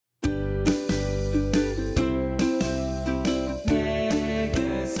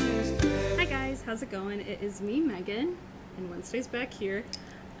how's it going? It is me, Megan, and Wednesday's back here,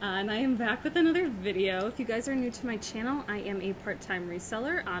 and I am back with another video. If you guys are new to my channel, I am a part-time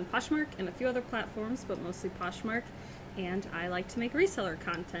reseller on Poshmark and a few other platforms, but mostly Poshmark, and I like to make reseller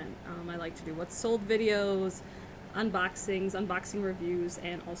content. I like to do what's sold videos, unboxings, unboxing reviews,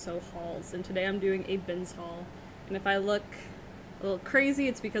 and also hauls, and today I'm doing a bins haul. And if I look a little crazy,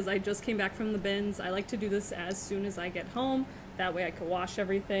 it's because I just came back from the bins. I like to do this as soon as I get home. That way I can wash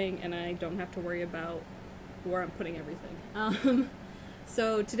everything and I don't have to worry about where I'm putting everything.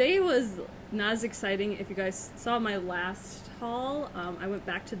 So today was not as exciting. If you guys saw my last haul, I went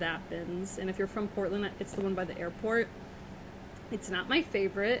back to that bins. And if you're from Portland, it's the one by the airport. It's not my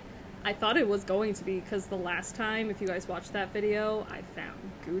favorite. I thought it was going to be because the last time, if you guys watched that video, I found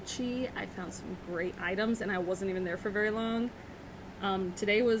Gucci. I found some great items and I wasn't even there for very long.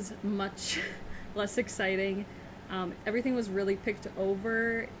 Today was much less exciting. Everything was really picked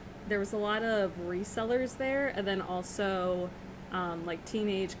over. There was a lot of resellers there, and then also like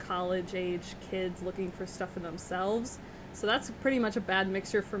teenage, college age kids looking for stuff for themselves. So that's pretty much a bad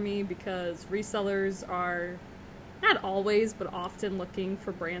mixture for me because resellers are not always, but often looking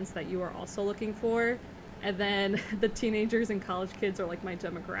for brands that you are also looking for. And then the teenagers and college kids are like my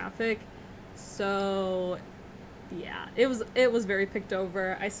demographic. So yeah, it was very picked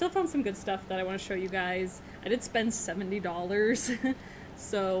over. I still found some good stuff that I want to show you guys. I did spend $70,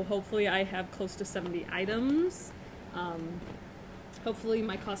 so hopefully I have close to 70 items. Hopefully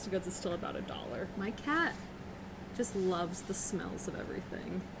my cost of goods is still about $1. My cat just loves the smells of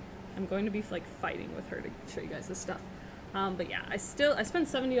everything. I'm going to be like fighting with her to show you guys this stuff. But yeah, I spent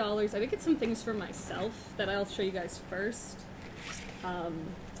 $70. I did get some things for myself that I'll show you guys first.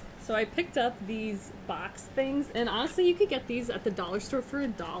 So I picked up these box things, and honestly you could get these at the dollar store for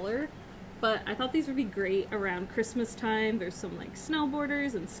 $1, but I thought these would be great around Christmas time. There's some like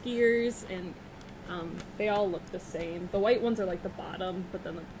snowboarders and skiers, and they all look the same. The white ones are like the bottom, but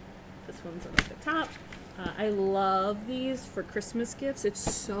then this one's are like the top. I love these for Christmas gifts. It's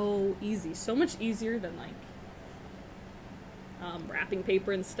so easy, so much easier than like wrapping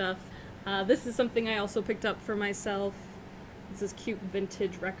paper and stuff. This is something I also picked up for myself. This is cute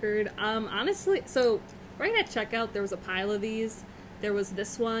vintage record. Honestly, so right at checkout there was a pile of these. There was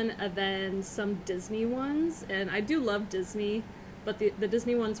this one and then some Disney ones, and I do love Disney, but the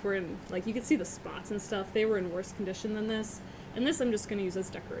Disney ones were in, like, you could see the spots and stuff. They were in worse condition than this, and this I'm just going to use as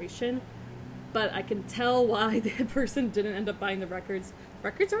decoration. But I can tell why the person didn't end up buying the records.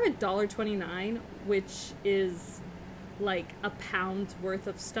 Records are $1.29, which is like a pound's worth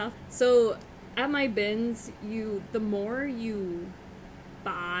of stuff. So at my bins, the more you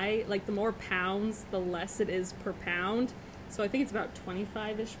buy, like the more pounds, the less it is per pound. So I think it's about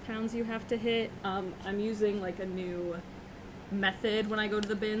 25-ish pounds you have to hit. I'm using like a new method when I go to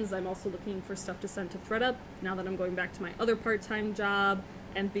the bins. I'm also looking for stuff to send to ThredUp. Now that I'm going back to my other part-time job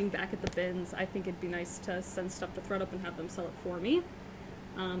and being back at the bins, I think it'd be nice to send stuff to ThredUp and have them sell it for me.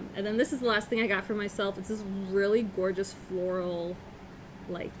 And then this is the last thing I got for myself. It's this really gorgeous floral,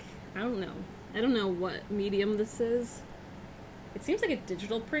 like, I don't know what medium this is. It seems like a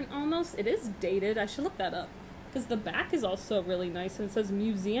digital print almost. It is dated. I should look that up because the back is also really nice, and it says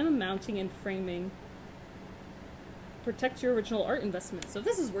museum mounting and framing. Protect your original art investment. So if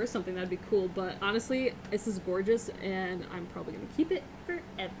this is worth something, that'd be cool, but honestly, this is gorgeous and I'm probably gonna keep it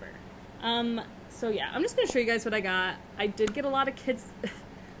forever. So yeah, I'm just gonna show you guys what I got. I did get a lot of kids.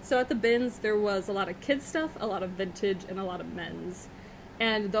 So at the bins, there was a lot of kids stuff, a lot of vintage, and a lot of men's.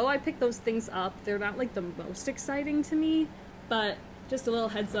 And though I picked those things up, they're not like the most exciting to me, but just a little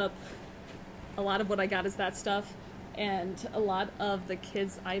heads up, a lot of what I got is that stuff, and a lot of the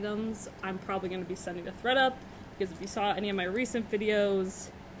kids items I'm probably going to be sending to ThredUp, because if you saw any of my recent videos,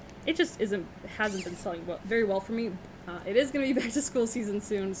 it just hasn't been selling very well for me. It is going to be back to school season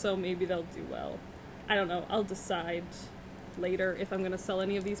soon, so maybe they'll do well. I don't know, I'll decide later if I'm going to sell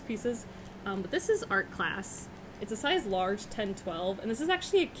any of these pieces. But this is art class. It's a size large, 10-12, and this is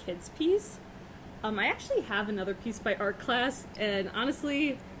actually a kid's piece. I actually have another piece by Art Class, and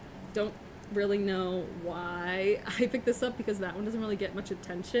honestly, don't really know why I picked this up because that one doesn't really get much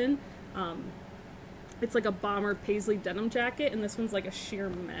attention. It's like a bomber paisley denim jacket, and this one's like a sheer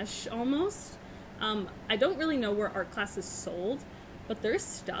mesh almost. I don't really know where Art Class is sold, but their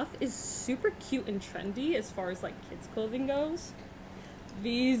stuff is super cute and trendy as far as like kids clothing goes.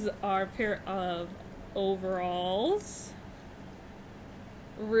 These are a pair of overalls,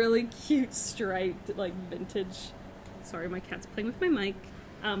 really cute striped, like vintage, sorry my cat's playing with my mic,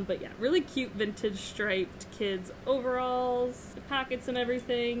 but yeah, really cute vintage striped kids overalls, the pockets and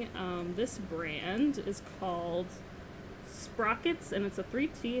everything. This brand is called sprockets, and it's a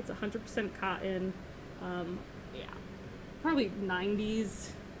 3T. It's 100% cotton. Yeah, probably 90s.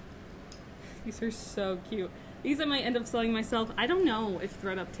 These are so cute. These I might end up selling myself. I don't know if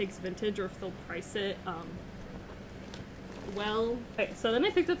ThredUp takes vintage or if they'll price it well. Okay, so then I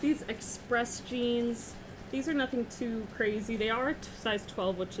picked up these Express jeans. These are nothing too crazy. They are size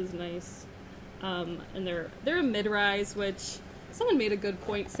 12, which is nice. And they're a mid-rise, which someone made a good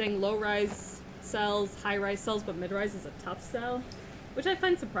point saying low-rise sells, high-rise sells, but mid-rise is a tough sell, which I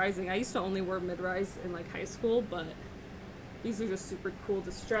find surprising. I used to only wear mid-rise in like high school, but these are just super cool,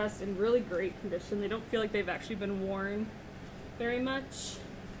 distressed, in really great condition. They don't feel like they've actually been worn very much.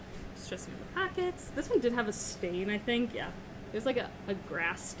 Distressing in the pockets. This one did have a stain, I think. Yeah, there's like a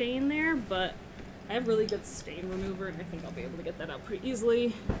grass stain there, but I have really good stain remover, and I think I'll be able to get that out pretty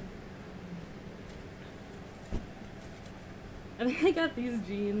easily. And then I got these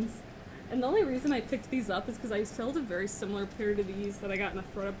jeans, and the only reason I picked these up is because I sold a very similar pair to these that I got in a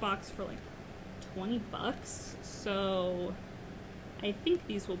ThredUp box for like 20 bucks. So I think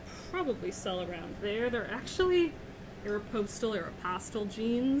these will probably sell around there. They're actually Aeropostale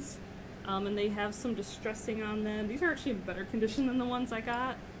jeans, and they have some distressing on them. These are actually in better condition than the ones I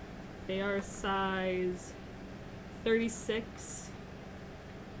got. They are size 36,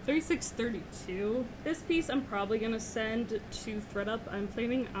 32. This piece I'm probably going to send to ThredUp. I'm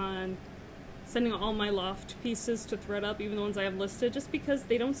planning on sending all my loft pieces to ThredUp, even the ones I have listed, just because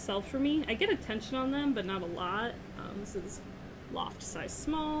they don't sell for me. I get attention on them, but not a lot. This is loft size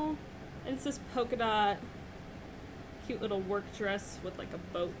small, and it's this polka dot cute little work dress with like a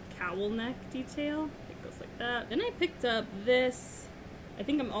boat cowl neck detail. It goes like that. Then I picked up this. I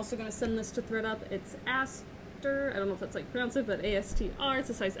think I'm also going to send this to ThredUp. It's Aster. I don't know if that's like pronounce it, but ASTR. It's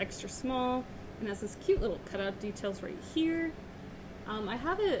a size extra small, and has this cute little cutout details right here. I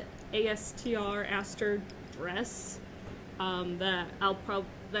have a Aster dress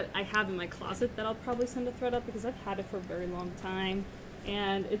that I have in my closet that I'll probably send to ThredUp because I've had it for a very long time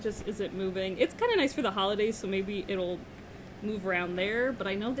and it just isn't moving. It's kind of nice for the holidays, so maybe it'll move around there, but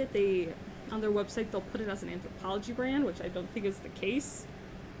I know that on their website they'll put it as an Anthropologie brand, which I don't think is the case.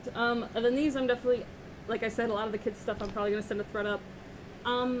 And then these I'm definitely, like I said, a lot of the kids stuff I'm probably going to send to ThredUp.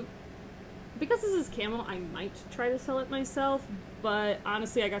 Because this is camo, I might try to sell it myself, but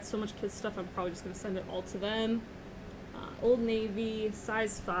honestly I got so much kids stuff I'm probably just going to send it all to them. Old Navy,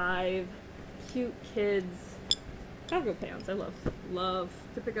 size 5, cute kids, cargo pants. I love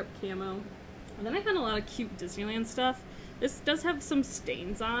to pick up camo. And then I found a lot of cute Disneyland stuff. This does have some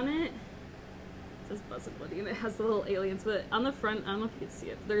stains on it. It says Buzz and Woody, and it has the little aliens, but on the front, I don't know if you can see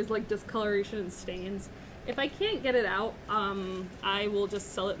it, there's like discoloration and stains. If I can't get it out, I will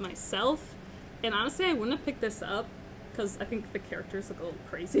just sell it myself. And honestly, I wouldn't have picked this up because I think the characters look a little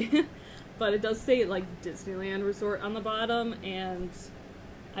crazy. But it does say like Disneyland Resort on the bottom, and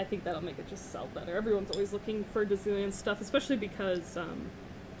I think that'll make it just sell better. Everyone's always looking for Disneyland stuff, especially because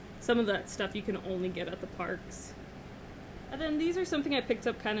some of that stuff you can only get at the parks. And then these are something I picked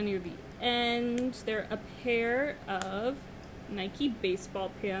up kind of near the end. They're a pair of Nike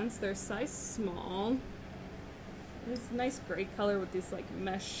baseball pants. They're size small. This nice gray color with these like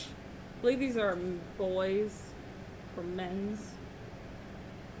mesh. I believe these are boys or men's.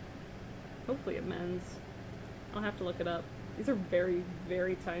 Hopefully a men's. I'll have to look it up. These are very,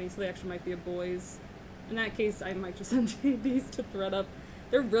 very tiny, so they actually might be a boy's. In that case, I might just send these to ThredUp.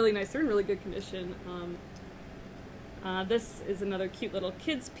 They're really nice. They're in really good condition. This is another cute little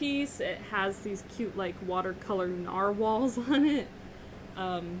kids piece. It has these cute like watercolor narwhals on it.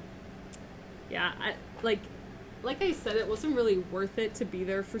 Yeah, like I said, it wasn't really worth it to be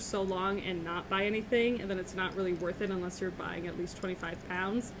there for so long and not buy anything, and then it's not really worth it unless you're buying at least 25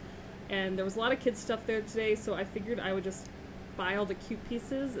 pounds. And there was a lot of kids stuff there today, so I figured I would just buy all the cute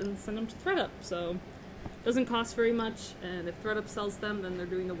pieces and send them to ThredUp. So it doesn't cost very much, and if ThredUp sells them, then they're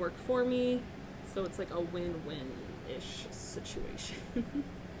doing the work for me. So it's like a win-win-ish situation.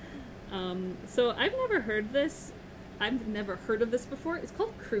 So I've never heard of this before. It's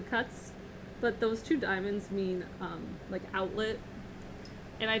called crew cuts, but those two diamonds mean like outlet.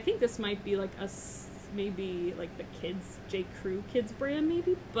 And I think this might be like maybe like the kids, J. Crew kids brand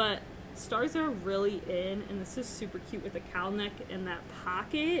maybe, but stars are really in, and this is super cute with the cowl neck and that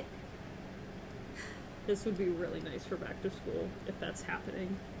pocket. This would be really nice for back to school if that's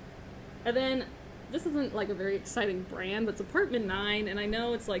happening. And then this isn't like a very exciting brand, but it's Apartment 9, and I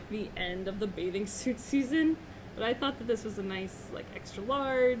know it's like the end of the bathing suit season, but I thought that this was a nice like extra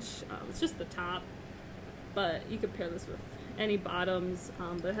large. It's just the top, but you could pair this with any bottoms.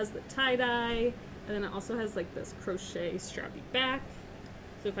 But it has the tie-dye, and then it also has like this crochet strappy back.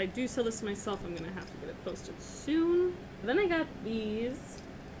 So if I do sell this myself, I'm gonna have to get it posted soon. Then I got these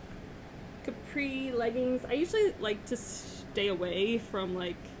capri leggings. I usually like to stay away from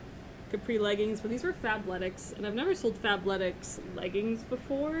like capri leggings, but these were Fabletics, and I've never sold Fabletics leggings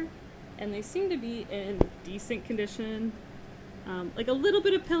before, and they seem to be in decent condition. Like a little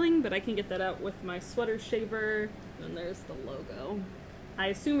bit of pilling, but I can get that out with my sweater shaver. And there's the logo. I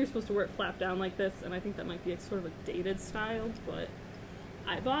assume you're supposed to wear it flap down like this, and I think that might be sort of a dated style, but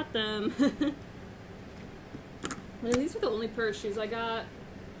I bought them. And these were the only pair of shoes I got.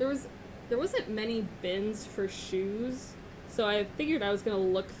 There wasn't many bins for shoes, so I figured I was gonna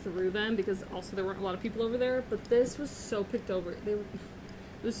look through them because also there weren't a lot of people over there, but this was so picked over. It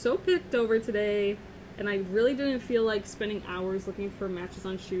was so picked over today, and I really didn't feel like spending hours looking for matches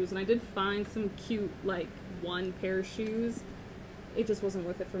on shoes, and I did find some cute, like, one pair of shoes. It just wasn't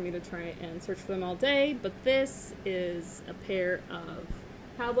worth it for me to try and search for them all day, but this is a pair of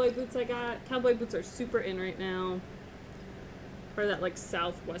cowboy boots I got. Cowboy boots are super in right now. Part of that, like,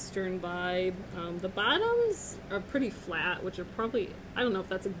 southwestern vibe. The bottoms are pretty flat, which are probably, I don't know if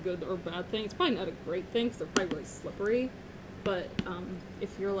that's a good or bad thing. It's probably not a great thing because they're probably really slippery. But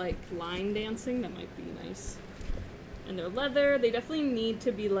if you're like line dancing, that might be nice. And they're leather. They definitely need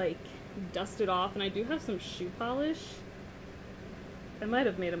to be like dusted off, and I do have some shoe polish. I might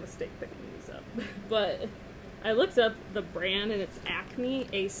have made a mistake picking these up, but I looked up the brand and it's Acne,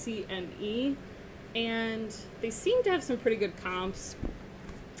 A-C-N-E, and they seem to have some pretty good comps.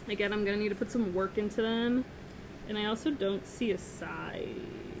 Again, I'm gonna need to put some work into them, and I also don't see a size.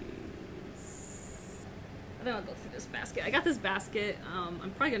 I think I'll go through this basket. I got this basket. I'm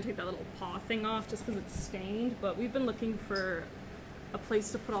probably going to take that little paw thing off just because it's stained, but we've been looking for a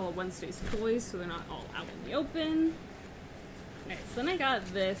place to put all of Wednesday's toys so they're not all out in the open. Okay, so then I got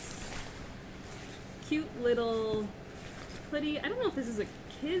this cute little hoodie. I don't know if this is a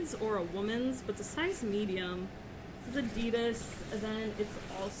kid's or a woman's, but it's a size medium. This is Adidas, and then it's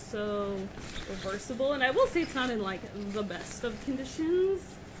also reversible, and I will say it's not in like the best of conditions.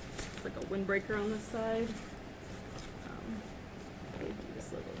 It's like a windbreaker on this side.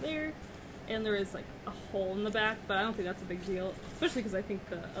 Adidas logo there, and there is like a hole in the back, but I don't think that's a big deal, especially because I think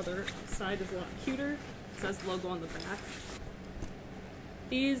the other side is a lot cuter. It says logo on the back.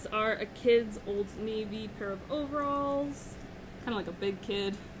 These are a kid's Old Navy pair of overalls, kind of like a big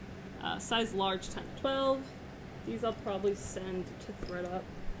kid, size large 10 to 12. These I'll probably send to ThredUp.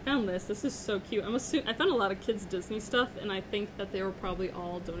 Found this. This is so cute. I found a lot of kids Disney stuff, and I think that they were probably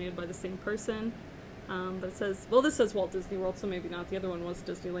all donated by the same person. But it says, well, this says Walt Disney World, so maybe not. The other one was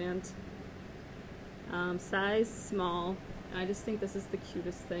Disneyland. Size small. And I just think this is the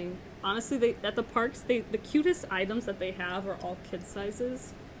cutest thing. Honestly, at the parks, the cutest items that they have are all kid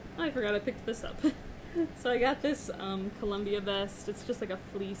sizes. Oh, I forgot I picked this up. So I got this Columbia vest. It's just like a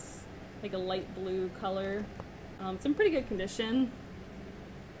fleece, like a light blue color. It's in pretty good condition.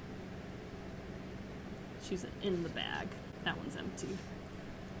 She's in the bag. That one's empty.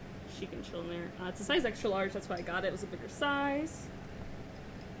 She can chill in there. It's a size extra large, that's why I got it. It was a bigger size.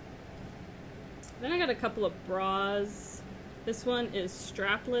 Then I got a couple of bras. This one is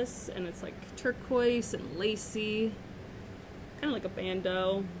strapless, and it's like turquoise and lacy. Kind of like a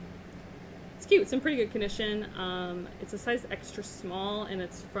bandeau. It's cute. It's in pretty good condition. It's a size extra small, and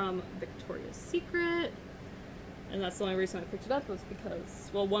it's from Victoria's Secret. And that's the only reason I picked it up was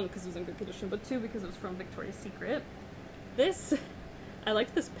because, well, one, because it was in good condition, but two, because it was from Victoria's Secret. This, I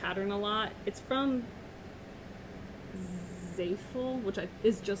like this pattern a lot. It's from Zaful, which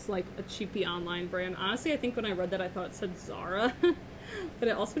is just like a cheapy online brand. Honestly, I think when I read that, I thought it said Zara. But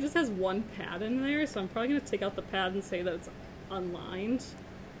it also just has one pad in there, so I'm probably going to take out the pad and say that it's unlined.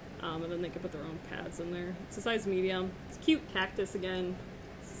 And then they can put their own pads in there. It's a size medium. It's cute cactus again.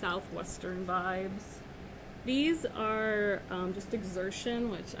 Southwestern vibes. These are just Exertion,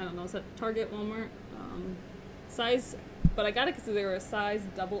 which I don't know, is that Target, Walmart? Size, but I got it because they were a size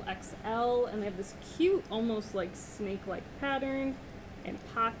XXL, and they have this cute, almost like snake-like pattern and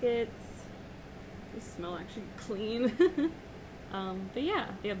pockets. They smell actually clean. But yeah,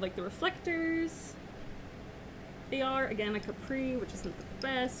 they have like the reflectors. They are, again, a capri, which isn't the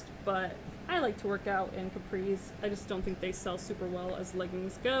best, but I like to work out in capris. I just don't think they sell super well as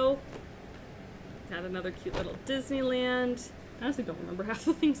leggings go. Got another cute little Disneyland. I honestly don't remember half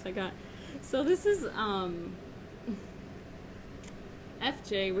the things I got. So this is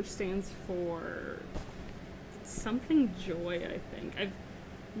FJ, which stands for something joy, I think. I've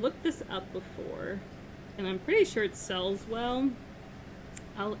looked this up before, and I'm pretty sure it sells well.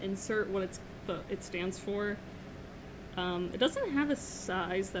 I'll insert what it stands for. It doesn't have a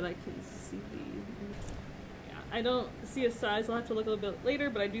size that I can see. Yeah, I don't see a size. I'll have to look a little bit later,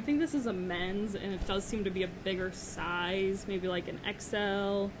 but I do think this is a men's, and it does seem to be a bigger size, maybe like an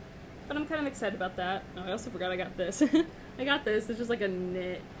XL. But I'm kind of excited about that. Oh, I also forgot I got this. I got this. It's just like a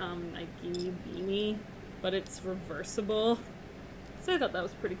knit Nike beanie, but it's reversible. So I thought that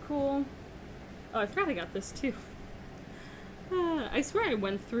was pretty cool. Oh, I forgot I got this too. I swear I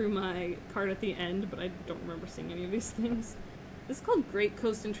went through my cart at the end, but I don't remember seeing any of these things. This is called Great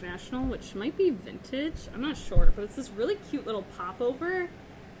Coast International, which might be vintage. I'm not sure, but it's this really cute little popover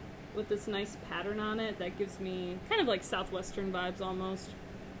with this nice pattern on it that gives me kind of like Southwestern vibes almost.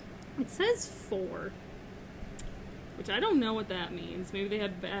 It says 4, which I don't know what that means. Maybe they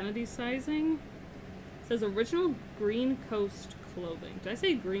had vanity sizing. It says original Green Coast clothing. Did I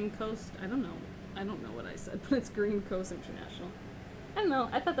say Green Coast? I don't know. I don't know what I said, but it's Green Coast International. I don't know.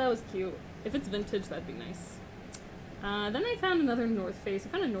 I thought that was cute. If it's vintage, that'd be nice. Then I found another North Face. I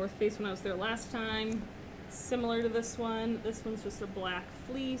found a North Face when I was there last time. Similar to this one. This one's just a black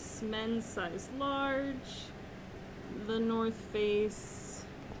fleece, men's size large. The North Face.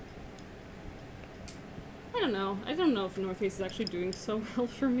 I don't know. I don't know if North Face is actually doing so well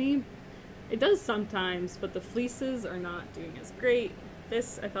for me. It does sometimes, but the fleeces are not doing as great.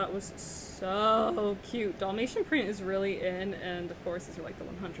 This I thought was so cute. Dalmatian print is really in, and of course these are like the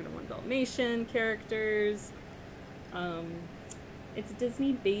 101 Dalmatian characters. It's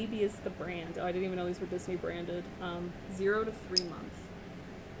Disney Baby is the brand. Oh, I didn't even know these were Disney branded. 0 to 3 month.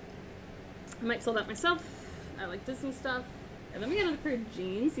 I might sell that myself. I like Disney stuff. And then we got another pair of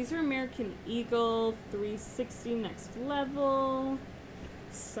jeans. These are American Eagle 360 Next Level,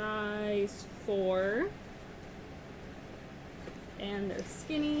 size 4. And they're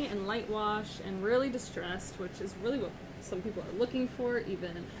skinny and light wash and really distressed, which is really what some people are looking for,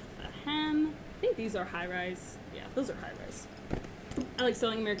 even at the hem. I think these are high rise. Yeah, those are high rise. I like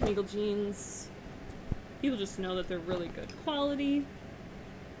selling American Eagle jeans. People just know that they're really good quality.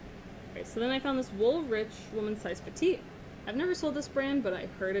 Okay, so then I found this Wool Rich woman's size petite. I've never sold this brand, but I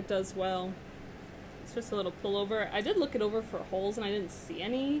heard it does well. It's just a little pullover. I did look it over for holes and I didn't see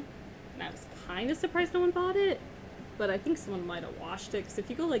any, and I was kind of surprised no one bought it. But I think someone might have washed it, because if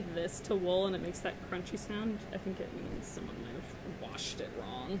you go like this to wool and it makes that crunchy sound, I think it means someone might have washed it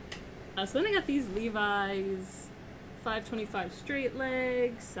wrong. So then I got these Levi's 525 straight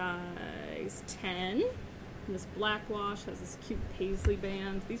leg, size 10. And this black wash has this cute paisley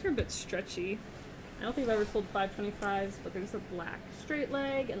band. These are a bit stretchy. I don't think I've ever sold 525s, but there's a black straight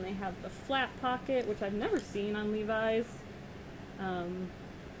leg, and they have the flat pocket, which I've never seen on Levi's.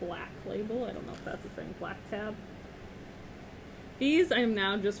 Black label, I don't know if that's a thing, black tab. These, I am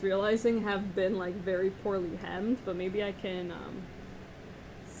now just realizing, have been like very poorly hemmed, but maybe I can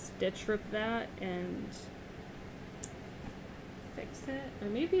stitch rip that and fix it. Or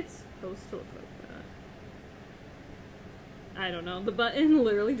maybe it's supposed to look like that. I don't know. The button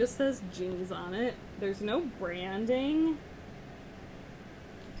literally just says jeans on it. There's no branding,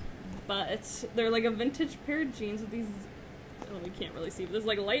 but they're like a vintage pair of jeans with these, oh, we can't really see, but there's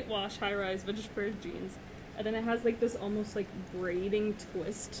like a light wash, high rise, vintage pair of jeans. And then it has like this almost like braiding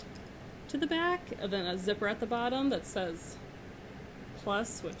twist to the back, and then a zipper at the bottom that says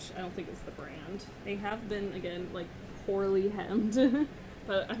Plus, which I don't think is the brand. They have been, again, like poorly hemmed,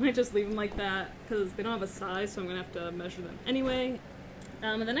 but I might just leave them like that because they don't have a size, so I'm gonna have to measure them anyway.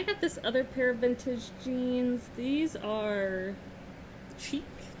 And then I got this other pair of vintage jeans. These are Chic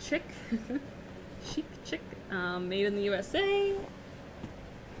Chick, made in the USA.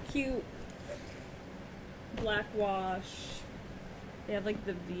 Cute. Black wash. They have like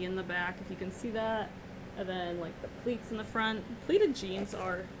the V in the back, if you can see that, and then like the pleats in the front. Pleated jeans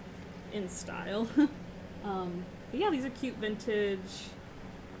are in style. But yeah, these are cute vintage.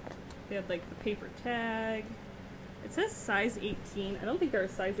 They have like the paper tag. It says size 18. I don't think they're a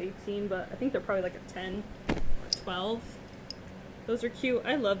size 18, but I think they're probably like a 10 or 12. Those are cute.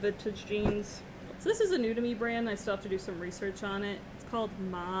 I love vintage jeans. So this is a new to me brand. I still have to do some research on it. It's called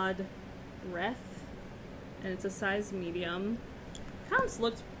Mod Ref, and it's a size medium. Counts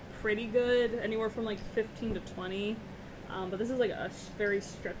looked pretty good, anywhere from like 15 to 20. But this is like a very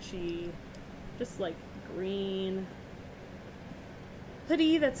stretchy, just like green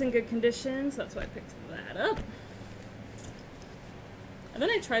hoodie that's in good condition, so that's why I picked that up. And then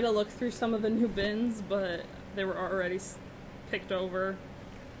I tried to look through some of the new bins, but they were already picked over.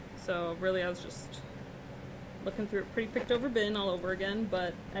 So really I was just looking through a pretty picked over bin all over again,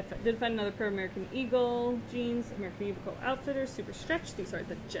 but I did find another pair of American Eagle jeans, American Eagle Outfitters, super stretch. These are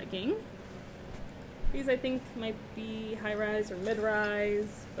the jegging. These I think might be high-rise or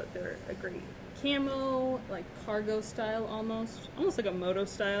mid-rise, but they're a great camo, like cargo style almost like a moto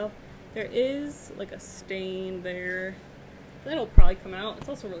style. There is like a stain there. That'll probably come out. It's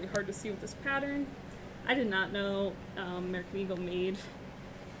also really hard to see with this pattern. I did not know American Eagle made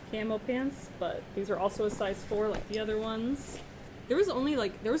camo pants, but these are also a size 4 like the other ones. There was only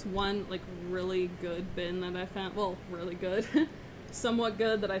there was one like really good bin that I found, well, really good, somewhat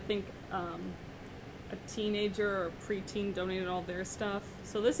good, that I think a teenager or preteen donated all their stuff.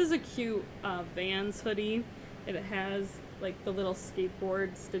 So this is a cute Vans hoodie, and it has like the little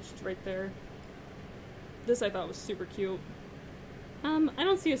skateboard stitched right there. This I thought was super cute. I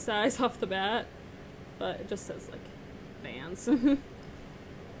don't see a size off the bat, but it just says like Vans.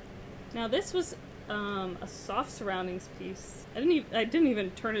 Now this was a soft surroundings piece. I didn't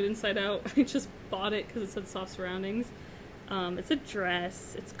even turn it inside out. I just bought it because it said soft surroundings. It's a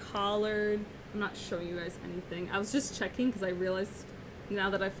dress. It's collared. I'm not showing you guys anything. I was just checking because I realized now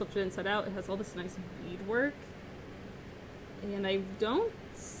that I flipped it inside out, it has all this nice beadwork, and I don't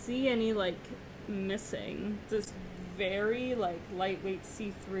see any like missing. This very like lightweight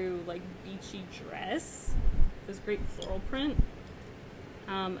see-through like beachy dress. This great floral print.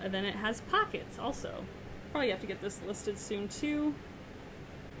 And then it has pockets also. Probably have to get this listed soon too.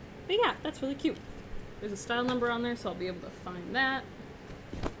 But yeah, that's really cute. There's a style number on there, so I'll be able to find that.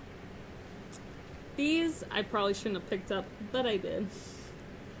 These I probably shouldn't have picked up, but I did.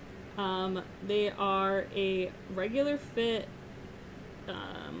 They are a regular fit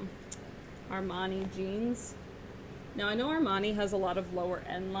Armani jeans. Now I know Armani has a lot of lower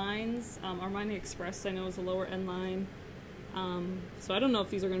end lines. Armani Express I know is a lower end line. So I don't know if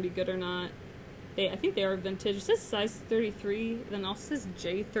these are going to be good or not. I think they are vintage. It says size 33, then also says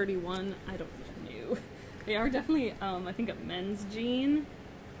J31. I don't even know. They are definitely, I think, a men's jean.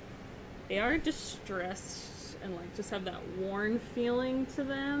 They are distressed and like just have that worn feeling to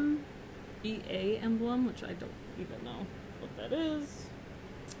them. EA emblem, which I don't even know what that is.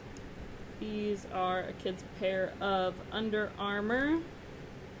 These are a kid's pair of Under Armour.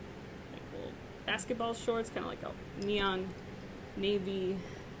 Like little basketball shorts, kind of like a neon navy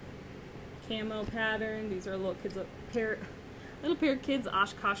camo pattern. These are little pair of kids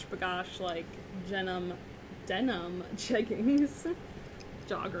Oshkosh Bagosh like denim jeggings.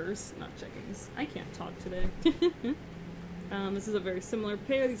 Joggers, not jeggings. I can't talk today. This is a very similar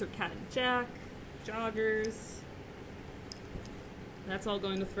pair. These are Cat and Jack joggers. That's all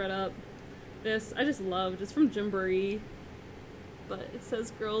going to thread up. This I just loved. It's from Gymboree, but it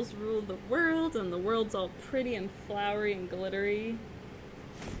says girls rule the world, and the world's all pretty and flowery and glittery.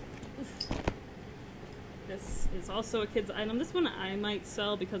 This is also a kid's item. This one I might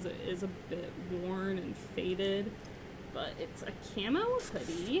sell because it is a bit worn and faded, but it's a camo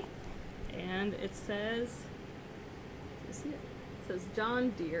hoodie, and it says, you see it? It says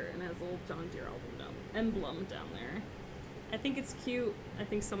John Deere, and it has a little John Deere emblem down there. I think it's cute. I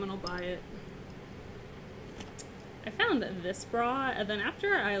think someone will buy it. I found this bra, and then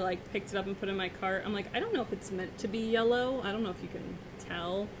after I like picked it up and put it in my cart, I'm like, I don't know if it's meant to be yellow. I don't know if you can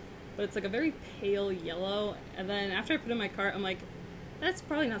tell, but it's like a very pale yellow. And then after I put it in my cart, I'm like, that's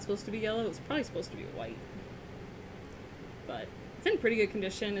probably not supposed to be yellow. It's probably supposed to be white. But it's in pretty good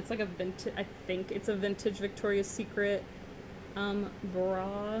condition. It's like a vintage, I think it's a vintage Victoria's Secret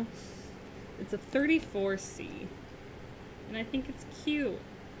bra. It's a 34C, and I think it's cute.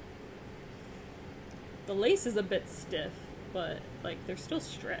 The lace is a bit stiff, but like there's still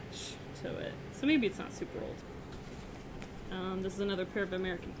stretch to it, so maybe it's not super old. This is another pair of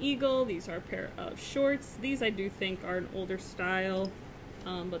American Eagle. These are a pair of shorts. These I do think are an older style,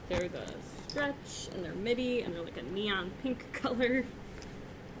 but they're the stretch and they're midi and they're like a neon pink color.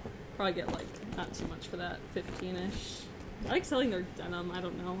 Probably get like not too much for that, 15-ish. I like selling their denim. I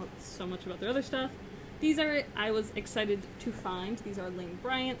don't know so much about their other stuff. These are, I was excited to find. These are Lane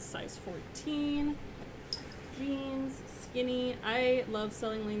Bryant, size 14. Jeans, skinny. I love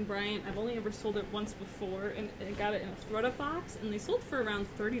selling Lane Bryant. I've only ever sold it once before, and I got it in a thredUP box, and they sold for around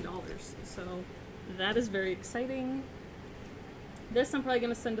 $30. So that is very exciting. This I'm probably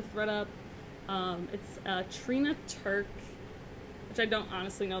going to send to thredUP. It's Trina Turk, which I don't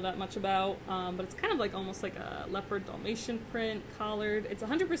honestly know that much about, but it's kind of like almost like a leopard Dalmatian print, collared. It's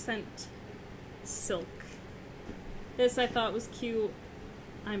 100% silk. This I thought was cute.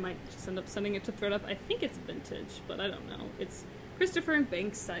 I might just end up sending it to thredUP. I think it's vintage, but I don't know. It's Christopher &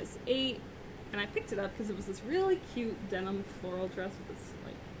 Banks, size 8, and I picked it up because it was this really cute denim floral dress with this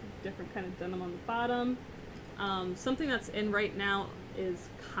like different kind of denim on the bottom. Something that's in right now is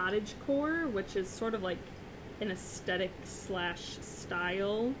cottagecore, which is sort of like an aesthetic slash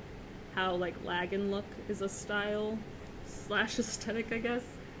style. How like Lag and Look is a style slash aesthetic, I guess.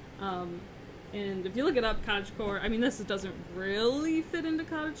 And if you look it up, cottagecore, I mean, this doesn't really fit into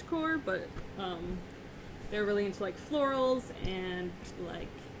cottagecore, but they're really into like florals and like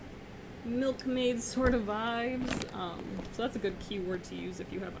milkmaid sort of vibes. So that's a good keyword to use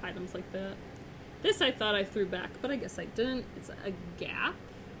if you have items like that. This I thought I threw back, but I guess I didn't. It's a Gap,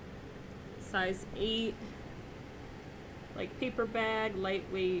 size 8, like paper bag,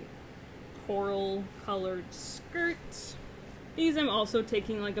 lightweight, coral colored skirt. These I'm also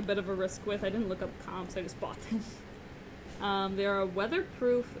taking like a bit of a risk with. I didn't look up comps, I just bought them. They're a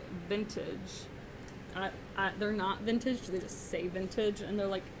weatherproof vintage. They're not vintage, they just say vintage, and they're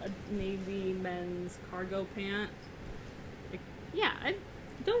like a navy men's cargo pant. Like, yeah, I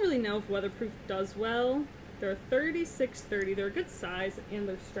don't really know if weatherproof does well. They're 36.30. They're a good size and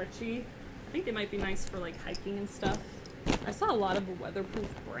they're stretchy. I think they might be nice for like hiking and stuff. I saw a lot of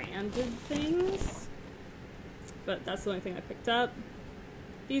weatherproof branded things, but that's the only thing I picked up.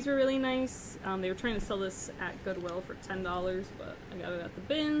 These were really nice. They were trying to sell this at Goodwill for $10, but I got it at the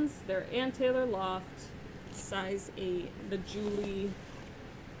bins. They're Ann Taylor Loft, size 8, the Julie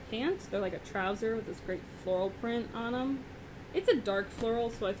pants. They're like a trouser with this great floral print on them. It's a dark floral,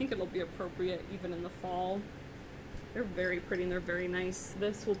 so I think it'll be appropriate even in the fall. They're very pretty and they're very nice.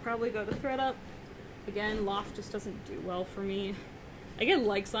 This will probably go to ThredUp. Again, Loft just doesn't do well for me. I get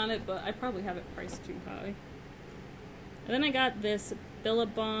likes on it, but I probably have it priced too high. And then I got this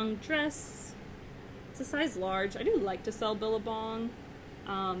Billabong dress. It's a size large. I do like to sell Billabong.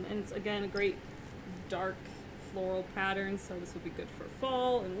 And it's, again, a great dark floral pattern, so this would be good for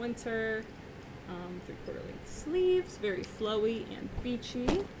fall and winter. 3/4 length sleeves, very flowy and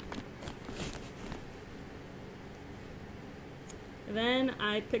beachy. Then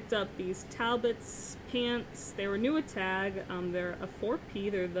I picked up these Talbot's pants. They were new at Tag. They're a 4P.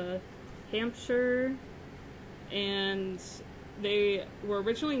 They're the Hampshire, and they were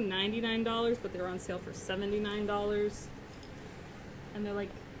originally $99, but they were on sale for $79. And they're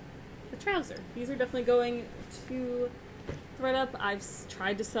like a trouser. These are definitely going to ThredUp. I've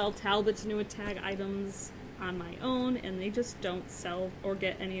tried to sell Talbot's new at Tag items on my own, and they just don't sell or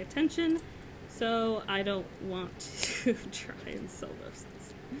get any attention. So I don't want to try and sell those.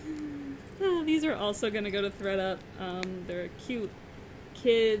 These are also going to go to ThredUp. They're a cute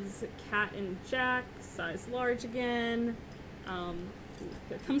kids Cat and Jack, size large again.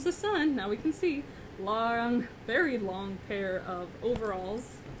 Here comes the sun. Now we can see. Long, very long pair of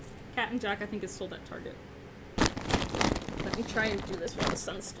overalls. Cat and Jack, I think, is sold at Target. Let me try and do this while the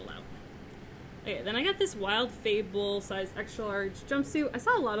sun's still out. Okay, then I got this Wild Fable size extra large jumpsuit. I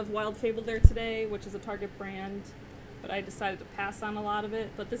saw a lot of Wild Fable there today, which is a Target brand, but I decided to pass on a lot of it.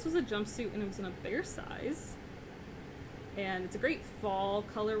 But this was a jumpsuit and it was in a bigger size. And it's a great fall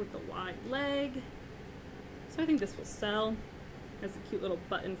color with the wide leg. So I think this will sell. It has a cute little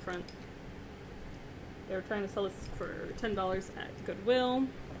button front. They were trying to sell this for $10 at Goodwill.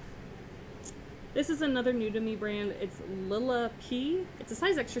 This is another new to me brand. It's Lilla P. It's a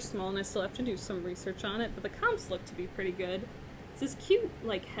size extra small and I still have to do some research on it, but the comps look to be pretty good. It's this cute,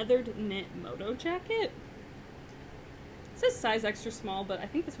 like, heathered knit moto jacket. It says size extra small, but I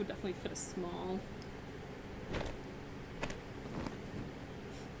think this would definitely fit a small.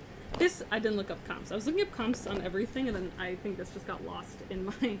 This, I didn't look up comps. I was looking up comps on everything, and then I think this just got lost in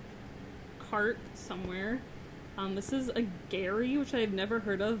my cart somewhere. This is a Gary, which I've never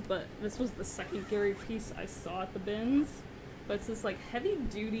heard of, but this was the second Gary piece I saw at the bins. But it's this like heavy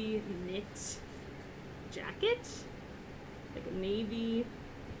duty knit jacket, like a navy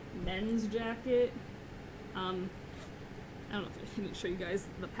men's jacket. I don't know if I can show you guys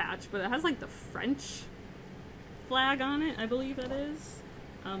the patch, but it has like the French flag on it, I believe that is.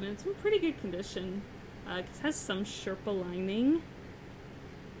 And it's in pretty good condition. It has some Sherpa lining.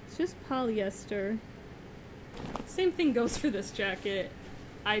 It's just polyester. Same thing goes for this jacket.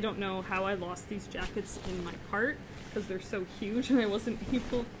 I don't know how I lost these jackets in my cart because they're so huge and I wasn't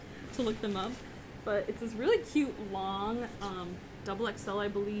able to look them up. But it's this really cute long, double XL I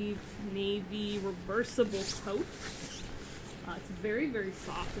believe, navy reversible coat. It's very, very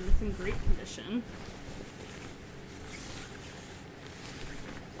soft and it's in great condition.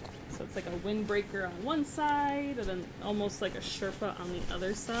 So it's like a windbreaker on one side and then almost like a Sherpa on the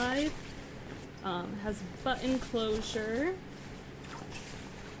other side. Has button closure.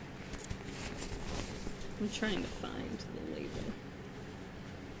 I'm trying to find the label.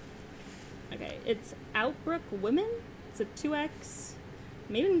 Okay, it's Outbrook Women. It's a 2X,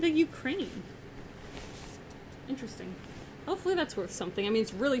 made in the Ukraine. Interesting. Hopefully that's worth something. I mean,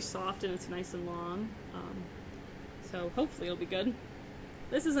 it's really soft and it's nice and long. So hopefully it'll be good.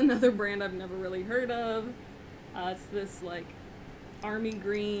 This is another brand I've never really heard of. It's this like army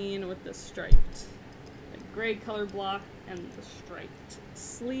green with the striped gray color block and the striped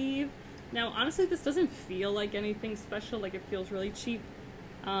sleeve. Now, honestly, this doesn't feel like anything special. Like, it feels really cheap.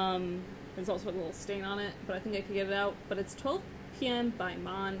 There's also a little stain on it, but I think I could get it out. But it's 12 p.m. by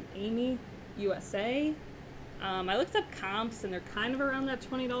Mon Amy USA. I looked up comps, and they're kind of around that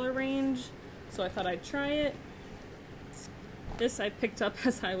 $20 range, so I thought I'd try it. This I picked up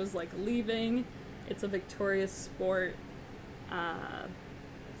as I was, like, leaving. It's a Victoria's Sport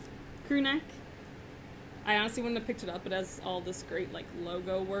crew neck. I honestly wouldn't have picked it up. It has all this great, like,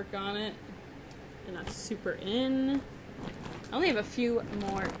 logo work on it, and that's super in. I only have a few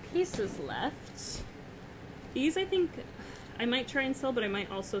more pieces left. These, I think, I might try and sell, but I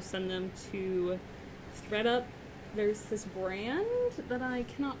might also send them to ThreadUp. There's this brand that I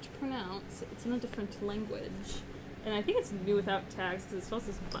cannot pronounce. It's in a different language, and I think it's new without tags because it still has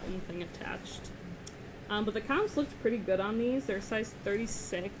this button thing attached. But the comps looked pretty good on these. They're size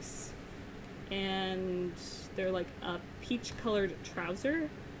 36, and they're like a peach-colored trouser.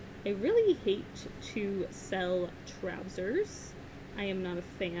 I really hate to sell trousers. I am not a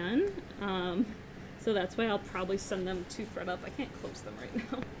fan, so that's why I'll probably send them to ThreadUp. I can't close them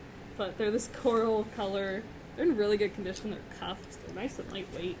right now, but they're this coral color. They're in really good condition. They're cuffed. They're nice and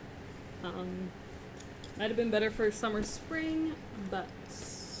lightweight. Might have been better for summer, spring, but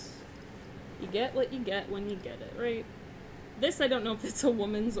you get what you get when you get it, right? This, I don't know if it's a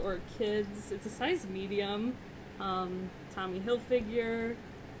woman's or a kid's. It's a size medium. Tommy Hilfiger.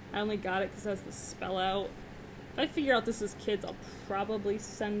 I only got it because it has the spell out. If I figure out this is kids, I'll probably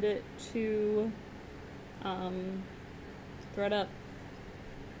send it to ThreadUp.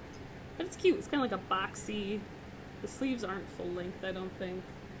 But it's cute. It's kind of like a boxy. The sleeves aren't full length, I don't think.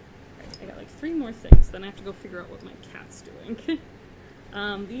 Right, I got like 3 more things. Then I have to go figure out what my cat's doing.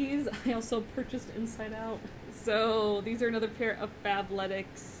 These I also purchased inside out. So these are another pair of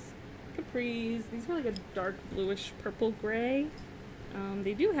Fabletics capris. These are like a dark bluish purple gray.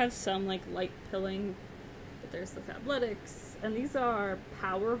 They do have some like light pilling, but there's the Fabletics. And these are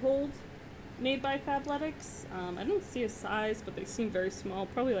Power Hold, made by Fabletics. I don't see a size, but they seem very small,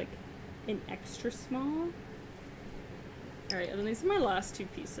 probably like an extra small. Alright, and then these are my last 2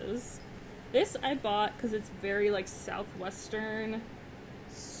 pieces. This I bought because it's very like Southwestern.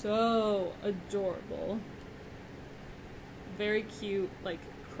 So adorable. Very cute, like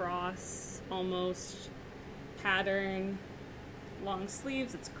cross almost pattern. Long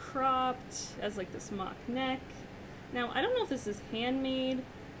sleeves, it's cropped, has like this mock neck. Now, I don't know if this is handmade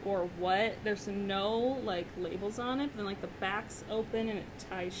or what. There's no like labels on it, but then like the back's open and it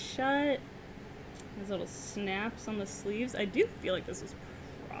ties shut. There's little snaps on the sleeves. I do feel like this is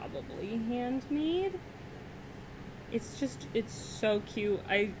probably handmade. It's just, it's so cute.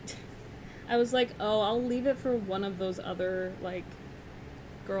 I was like, oh, I'll leave it for one of those other like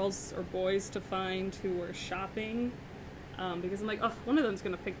girls or boys to find who were shopping. Because I'm like, oh, one of them's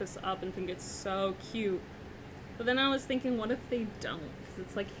gonna pick this up and think it's so cute. But then I was thinking, what if they don't? Because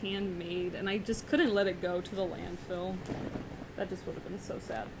it's like handmade, and I just couldn't let it go to the landfill. That just would have been so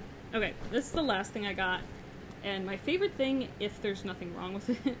sad. Okay, this is the last thing I got, and my favorite thing, if there's nothing wrong with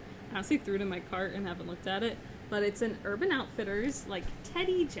it, I honestly threw it in my cart and haven't looked at it, but it's an Urban Outfitters, like,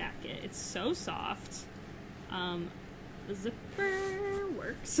 teddy jacket. It's so soft. The zipper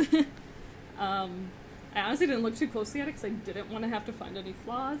works. I honestly didn't look too closely at it because I didn't want to have to find any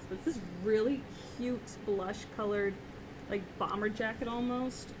flaws, but it's this really cute blush colored, like, bomber jacket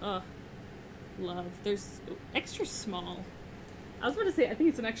almost. Ugh. Love. There's extra small. I was about to say, I think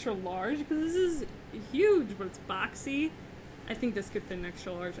it's an extra large because this is huge, but it's boxy. I think this could fit an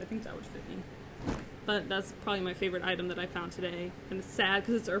extra large. I think that would fit me. But that's probably my favorite item that I found today. And it's sad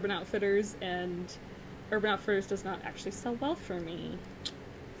because it's Urban Outfitters, and Urban Outfitters does not actually sell well for me.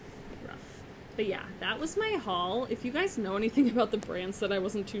 Rough. But yeah, that was my haul. If you guys know anything about the brands that I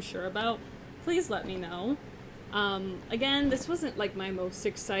wasn't too sure about, please let me know. Again, this wasn't like my most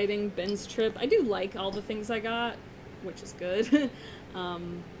exciting bins trip. I do like all the things I got, which is good.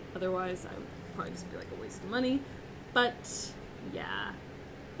 Otherwise, I would probably just be like a waste of money. But yeah,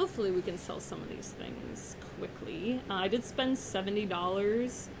 hopefully we can sell some of these things quickly. I did spend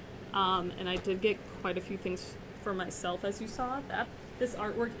 $70, and I did get quite a few things for myself, as you saw. This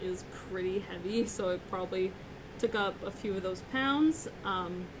artwork is pretty heavy, so it probably took up a few of those pounds,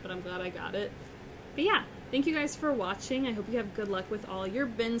 but I'm glad I got it. But yeah, thank you guys for watching. I hope you have good luck with all your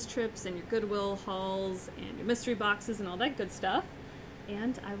bins trips and your Goodwill hauls and your mystery boxes and all that good stuff.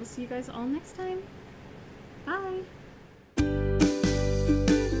 And I will see you guys all next time. Bye!